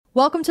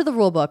Welcome to the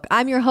RuleBook.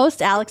 I'm your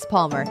host, Alex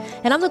Palmer,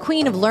 and I'm the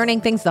queen of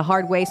learning things the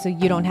hard way so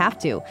you don't have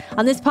to.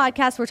 On this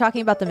podcast, we're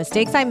talking about the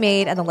mistakes I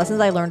made and the lessons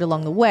I learned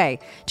along the way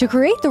to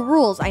create the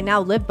rules I now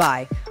live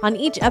by. On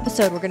each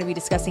episode, we're going to be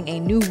discussing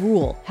a new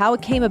rule, how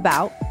it came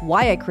about,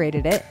 why I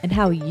created it, and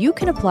how you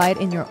can apply it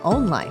in your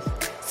own life.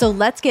 So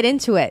let's get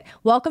into it.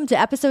 Welcome to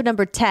episode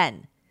number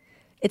 10.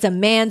 It's a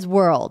man's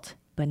world,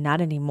 but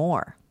not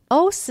anymore.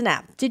 Oh,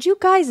 snap. Did you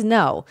guys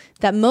know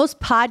that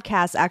most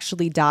podcasts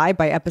actually die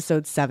by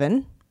episode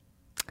 7?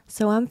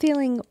 So I'm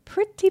feeling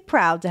pretty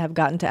proud to have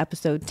gotten to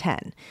episode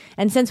 10.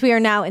 And since we are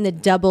now in the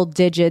double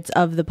digits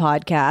of the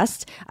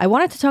podcast, I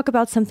wanted to talk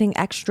about something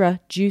extra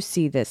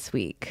juicy this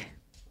week.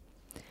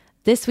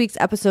 This week's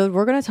episode,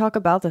 we're going to talk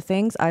about the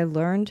things I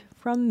learned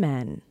from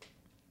men.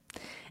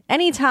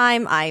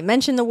 Anytime I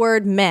mention the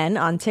word men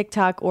on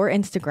TikTok or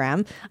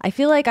Instagram, I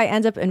feel like I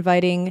end up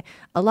inviting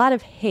a lot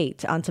of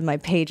hate onto my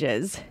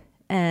pages.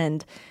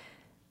 And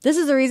this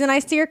is the reason I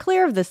steer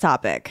clear of this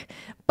topic.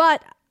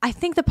 But I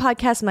think the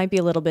podcast might be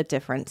a little bit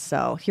different,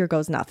 so here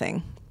goes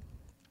nothing.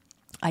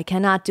 I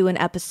cannot do an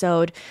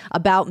episode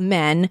about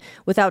men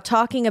without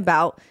talking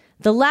about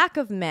the lack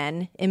of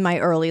men in my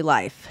early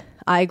life.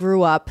 I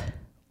grew up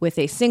with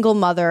a single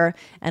mother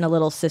and a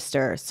little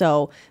sister,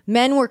 so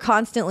men were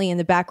constantly in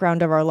the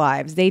background of our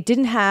lives. They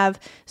didn't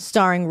have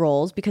starring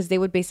roles because they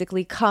would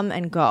basically come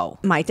and go.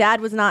 My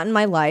dad was not in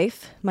my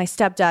life. My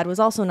stepdad was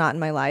also not in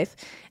my life,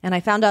 and I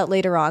found out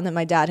later on that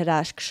my dad had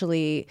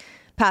actually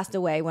passed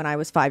away when I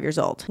was 5 years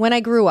old. When I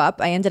grew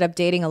up, I ended up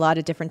dating a lot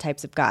of different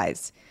types of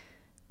guys.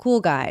 Cool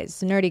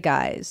guys, nerdy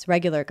guys,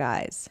 regular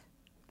guys,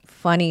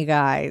 funny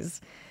guys,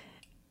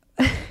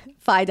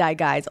 fi-dye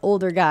guys,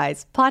 older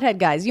guys, pothead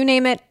guys, you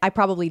name it, I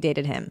probably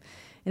dated him.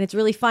 And it's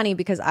really funny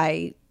because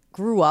I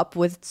grew up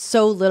with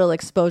so little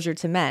exposure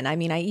to men. I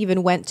mean, I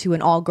even went to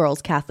an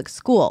all-girls Catholic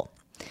school.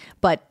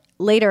 But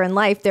later in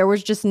life, there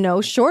was just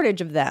no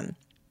shortage of them.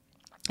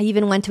 I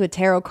even went to a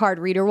tarot card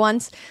reader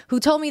once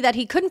who told me that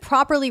he couldn't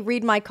properly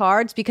read my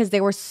cards because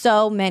there were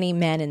so many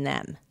men in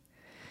them.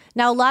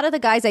 Now, a lot of the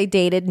guys I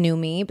dated knew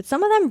me, but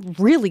some of them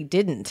really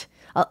didn't.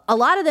 A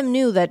lot of them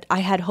knew that I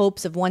had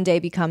hopes of one day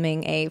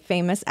becoming a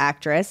famous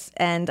actress,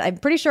 and I'm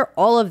pretty sure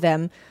all of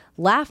them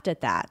laughed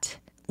at that.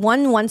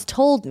 One once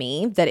told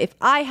me that if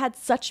I had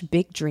such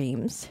big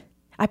dreams,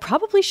 I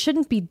probably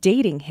shouldn't be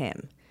dating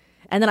him,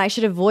 and that I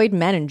should avoid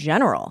men in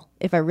general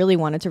if I really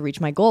wanted to reach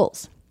my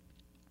goals.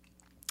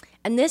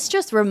 And this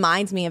just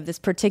reminds me of this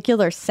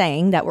particular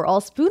saying that we're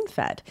all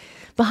spoon-fed.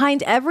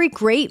 Behind every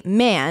great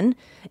man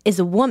is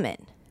a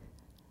woman.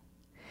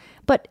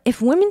 But if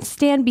women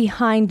stand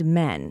behind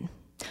men,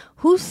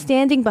 who's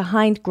standing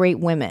behind great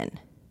women?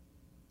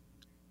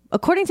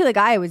 According to the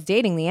guy I was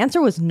dating, the answer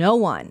was no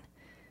one.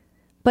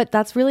 But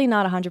that's really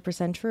not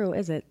 100% true,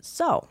 is it?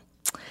 So,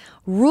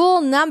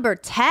 rule number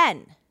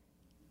 10.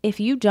 If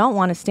you don't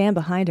want to stand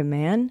behind a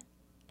man,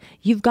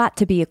 you've got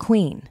to be a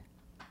queen.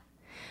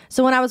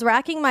 So when I was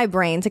racking my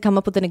brain to come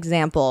up with an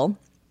example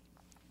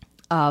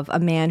of a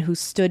man who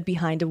stood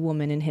behind a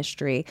woman in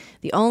history,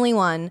 the only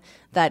one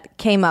that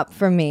came up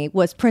for me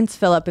was Prince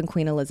Philip and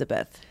Queen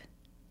Elizabeth.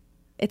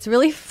 It's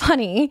really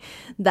funny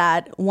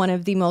that one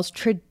of the most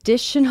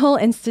traditional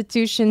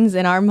institutions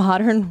in our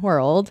modern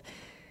world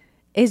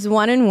is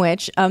one in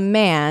which a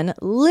man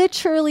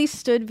literally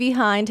stood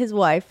behind his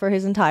wife for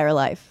his entire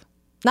life.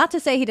 Not to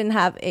say he didn't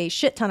have a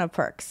shit ton of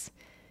perks.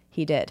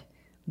 He did.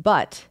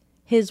 But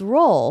his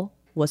role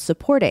was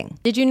supporting.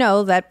 Did you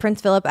know that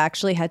Prince Philip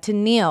actually had to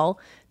kneel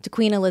to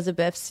Queen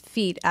Elizabeth's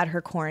feet at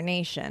her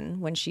coronation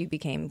when she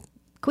became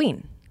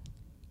queen?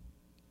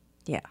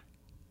 Yeah.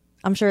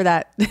 I'm sure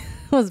that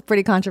was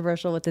pretty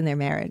controversial within their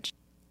marriage.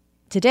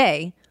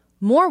 Today,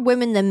 more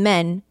women than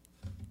men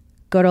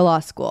go to law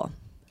school.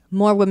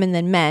 More women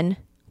than men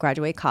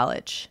graduate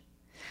college.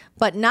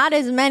 But not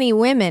as many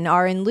women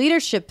are in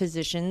leadership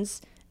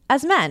positions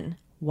as men.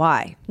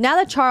 Why? Now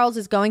that Charles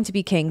is going to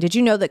be king, did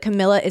you know that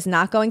Camilla is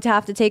not going to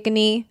have to take a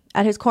knee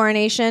at his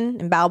coronation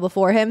and bow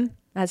before him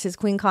as his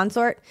queen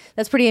consort?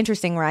 That's pretty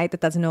interesting, right?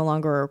 That's no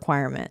longer a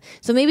requirement.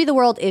 So maybe the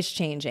world is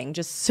changing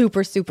just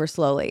super, super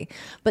slowly.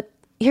 But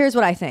here's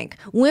what I think.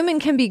 Women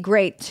can be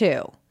great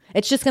too.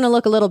 It's just going to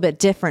look a little bit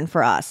different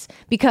for us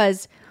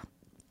because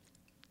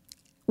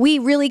we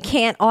really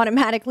can't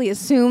automatically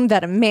assume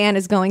that a man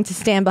is going to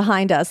stand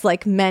behind us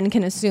like men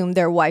can assume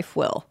their wife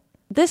will.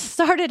 This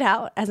started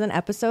out as an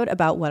episode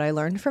about what I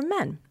learned from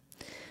men.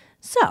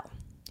 So,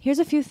 here's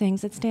a few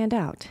things that stand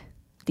out.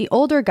 The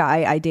older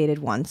guy I dated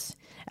once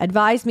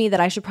advised me that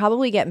I should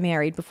probably get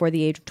married before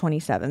the age of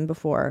 27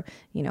 before,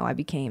 I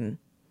became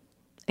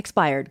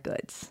expired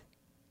goods.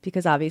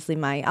 Because obviously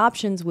my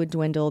options would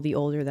dwindle the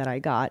older that I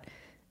got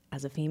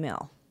as a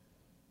female.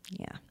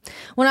 Yeah.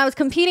 When I was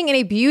competing in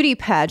a beauty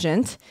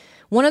pageant,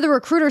 one of the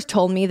recruiters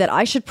told me that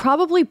I should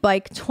probably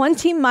bike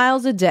 20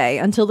 miles a day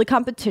until the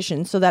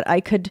competition so that I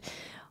could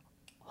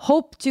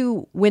hope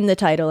to win the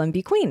title and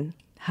be queen.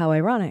 How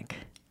ironic.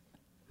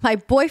 My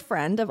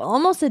boyfriend of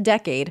almost a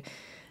decade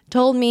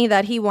told me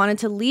that he wanted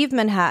to leave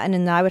Manhattan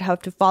and that I would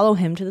have to follow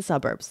him to the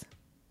suburbs.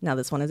 Now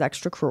this one is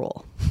extra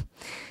cruel.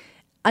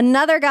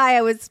 Another guy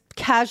I was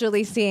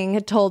casually seeing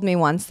had told me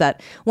once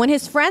that when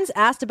his friends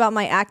asked about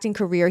my acting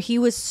career, he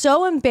was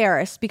so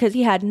embarrassed because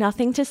he had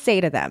nothing to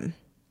say to them,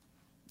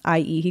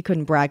 i.e., he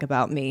couldn't brag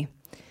about me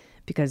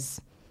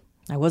because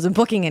I wasn't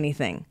booking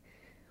anything.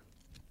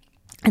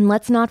 And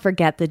let's not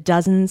forget the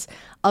dozens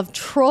of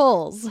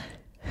trolls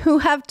who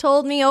have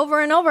told me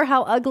over and over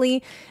how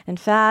ugly and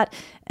fat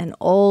and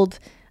old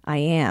I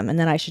am, and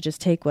that I should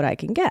just take what I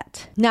can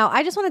get. Now,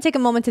 I just want to take a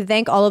moment to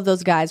thank all of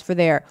those guys for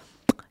their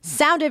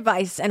sound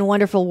advice and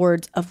wonderful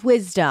words of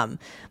wisdom.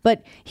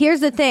 But here's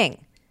the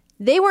thing.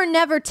 They were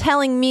never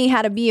telling me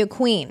how to be a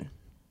queen.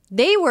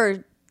 They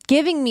were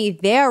giving me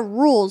their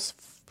rules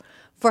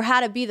for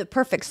how to be the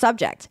perfect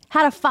subject,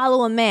 how to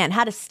follow a man,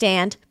 how to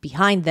stand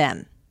behind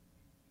them.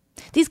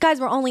 These guys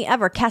were only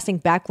ever casting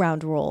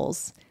background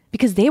roles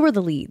because they were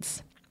the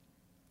leads.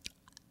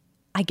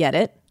 I get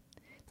it.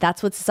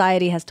 That's what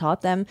society has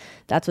taught them.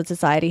 That's what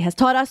society has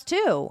taught us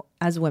too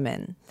as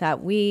women,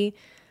 that we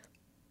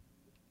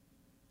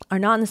are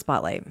not in the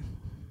spotlight.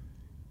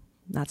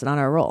 That's not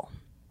our role.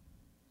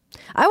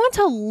 I went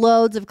to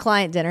loads of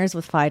client dinners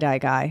with Fi-Dye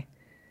Guy.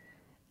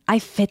 I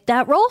fit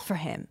that role for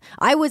him.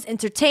 I was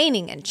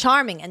entertaining and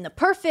charming and the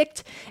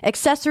perfect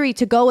accessory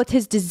to go with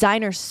his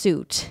designer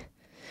suit.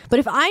 But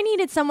if I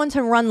needed someone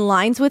to run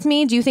lines with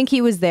me, do you think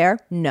he was there?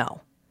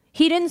 No.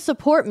 He didn't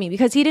support me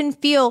because he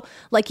didn't feel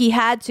like he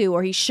had to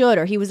or he should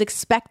or he was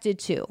expected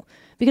to.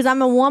 Because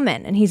I'm a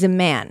woman and he's a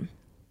man.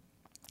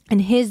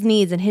 And his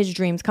needs and his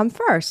dreams come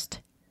first.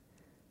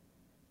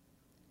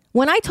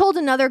 When I told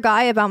another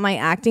guy about my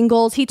acting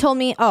goals, he told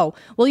me, oh,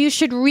 well, you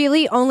should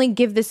really only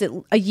give this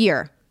a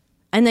year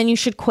and then you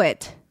should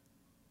quit.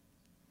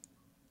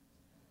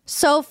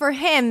 So for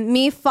him,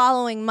 me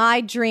following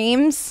my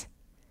dreams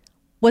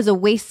was a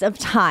waste of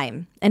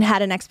time and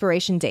had an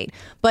expiration date.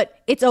 But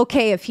it's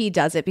okay if he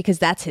does it because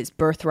that's his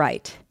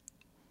birthright.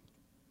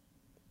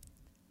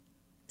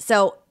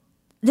 So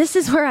this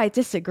is where I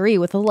disagree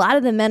with a lot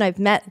of the men I've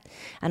met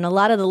and a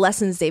lot of the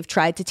lessons they've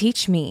tried to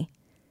teach me.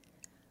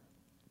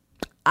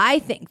 I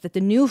think that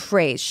the new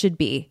phrase should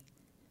be,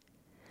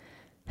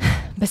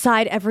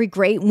 beside every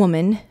great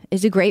woman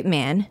is a great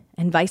man,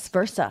 and vice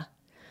versa.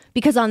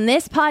 Because on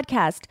this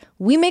podcast,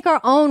 we make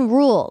our own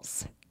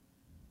rules.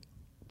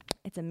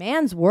 It's a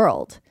man's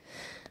world,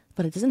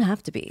 but it doesn't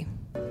have to be.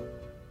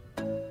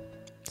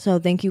 So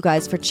thank you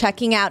guys for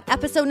checking out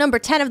episode number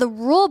 10 of the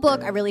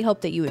RuleBook. I really hope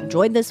that you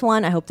enjoyed this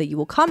one. I hope that you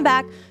will come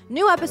back.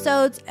 New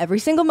episodes every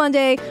single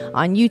Monday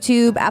on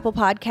YouTube, Apple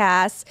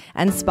Podcasts,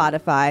 and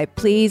Spotify.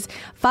 Please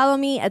follow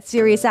me at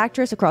Serious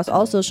Actress across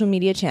all social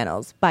media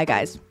channels. Bye,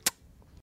 guys.